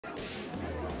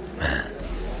man.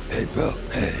 Hey, bro.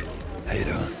 Hey, how you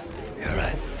doing? You all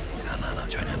right? No,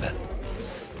 join in bed.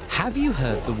 Have you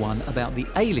heard the one about the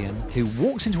alien who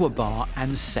walks into a bar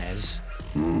and says,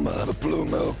 I'll have a blue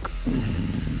milk.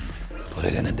 Put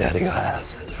it in a daddy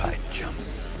glass. That's right, chump.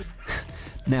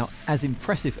 Now, as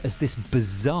impressive as this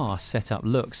bizarre setup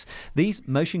looks, these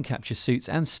motion capture suits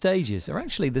and stages are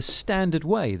actually the standard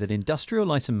way that Industrial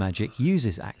Light and Magic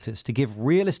uses actors to give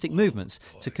realistic movements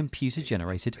to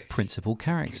computer-generated principal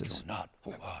characters. Not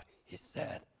what he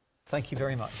said. Thank you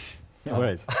very much. No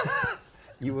worries.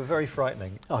 You were very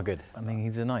frightening. Oh, good. I mean,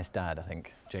 he's a nice dad, I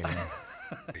think, Julian.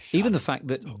 Even the fact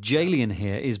that Jalian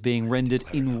here is being rendered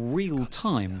in real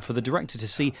time for the director to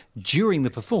see during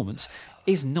the performance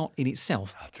is not in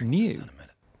itself new.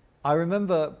 I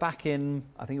remember back in,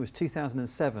 I think it was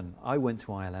 2007, I went to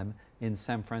ILM in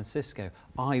San Francisco.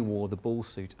 I wore the ball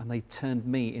suit and they turned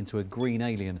me into a green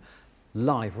alien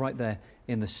live right there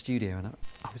in the studio, and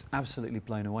I was absolutely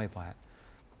blown away by it.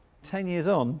 10 years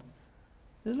on,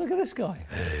 just look at this guy.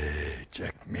 Hey,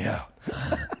 check me out.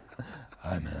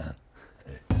 Hi, man.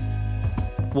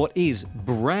 What is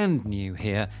brand new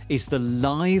here is the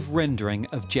live rendering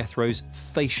of Jethro's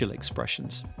facial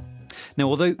expressions. Now,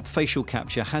 although facial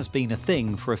capture has been a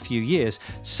thing for a few years,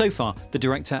 so far the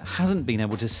director hasn't been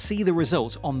able to see the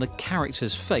result on the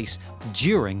character's face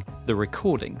during the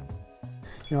recording.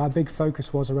 You know, our big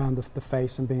focus was around the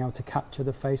face and being able to capture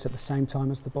the face at the same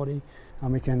time as the body,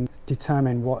 and we can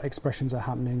determine what expressions are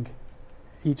happening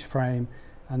each frame,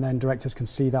 and then directors can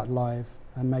see that live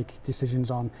and make decisions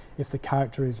on if the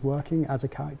character is working as a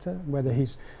character, whether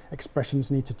his expressions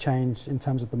need to change in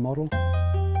terms of the model.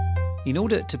 In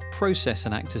order to process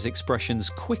an actor's expressions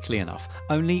quickly enough,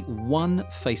 only one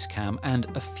face cam and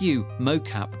a few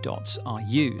mocap dots are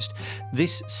used.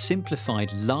 This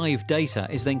simplified live data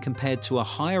is then compared to a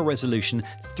higher resolution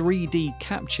 3D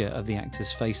capture of the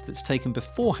actor's face that's taken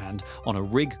beforehand on a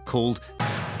rig called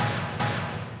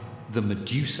the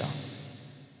Medusa.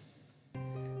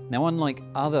 Now, unlike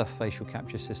other facial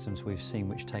capture systems we've seen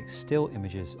which take still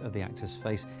images of the actor's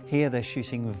face, here they're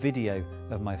shooting video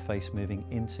of my face moving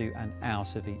into and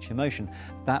out of each emotion.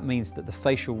 That means that the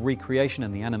facial recreation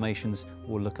and the animations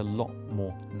will look a lot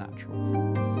more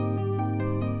natural.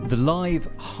 The live,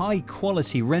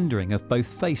 high-quality rendering of both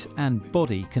face and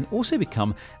body can also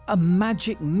become a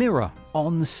magic mirror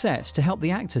on set to help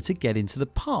the actor to get into the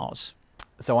part.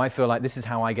 So I feel like this is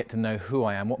how I get to know who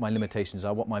I am, what my limitations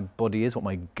are, what my body is, what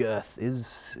my girth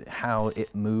is, how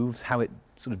it moves, how it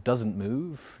sort of doesn't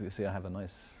move. You see, I have a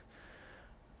nice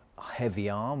heavy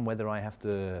arm, whether I have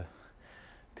to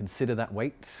consider that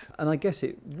weight. And I guess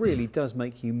it really does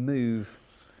make you move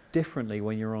differently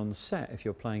when you're on set if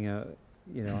you're playing a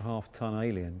half-ton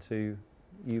alien to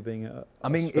you being a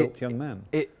svelte young man.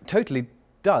 It totally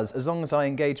does, as long as I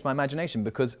engage my imagination,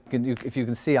 because if you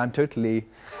can see, I'm totally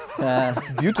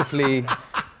beautifully,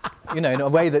 in a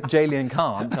way that Jalian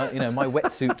can't. My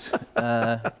wetsuit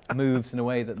moves in a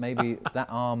way that maybe that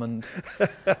arm and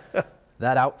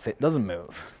that outfit doesn't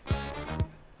move.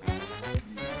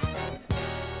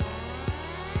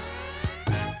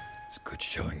 It's good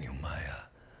showing you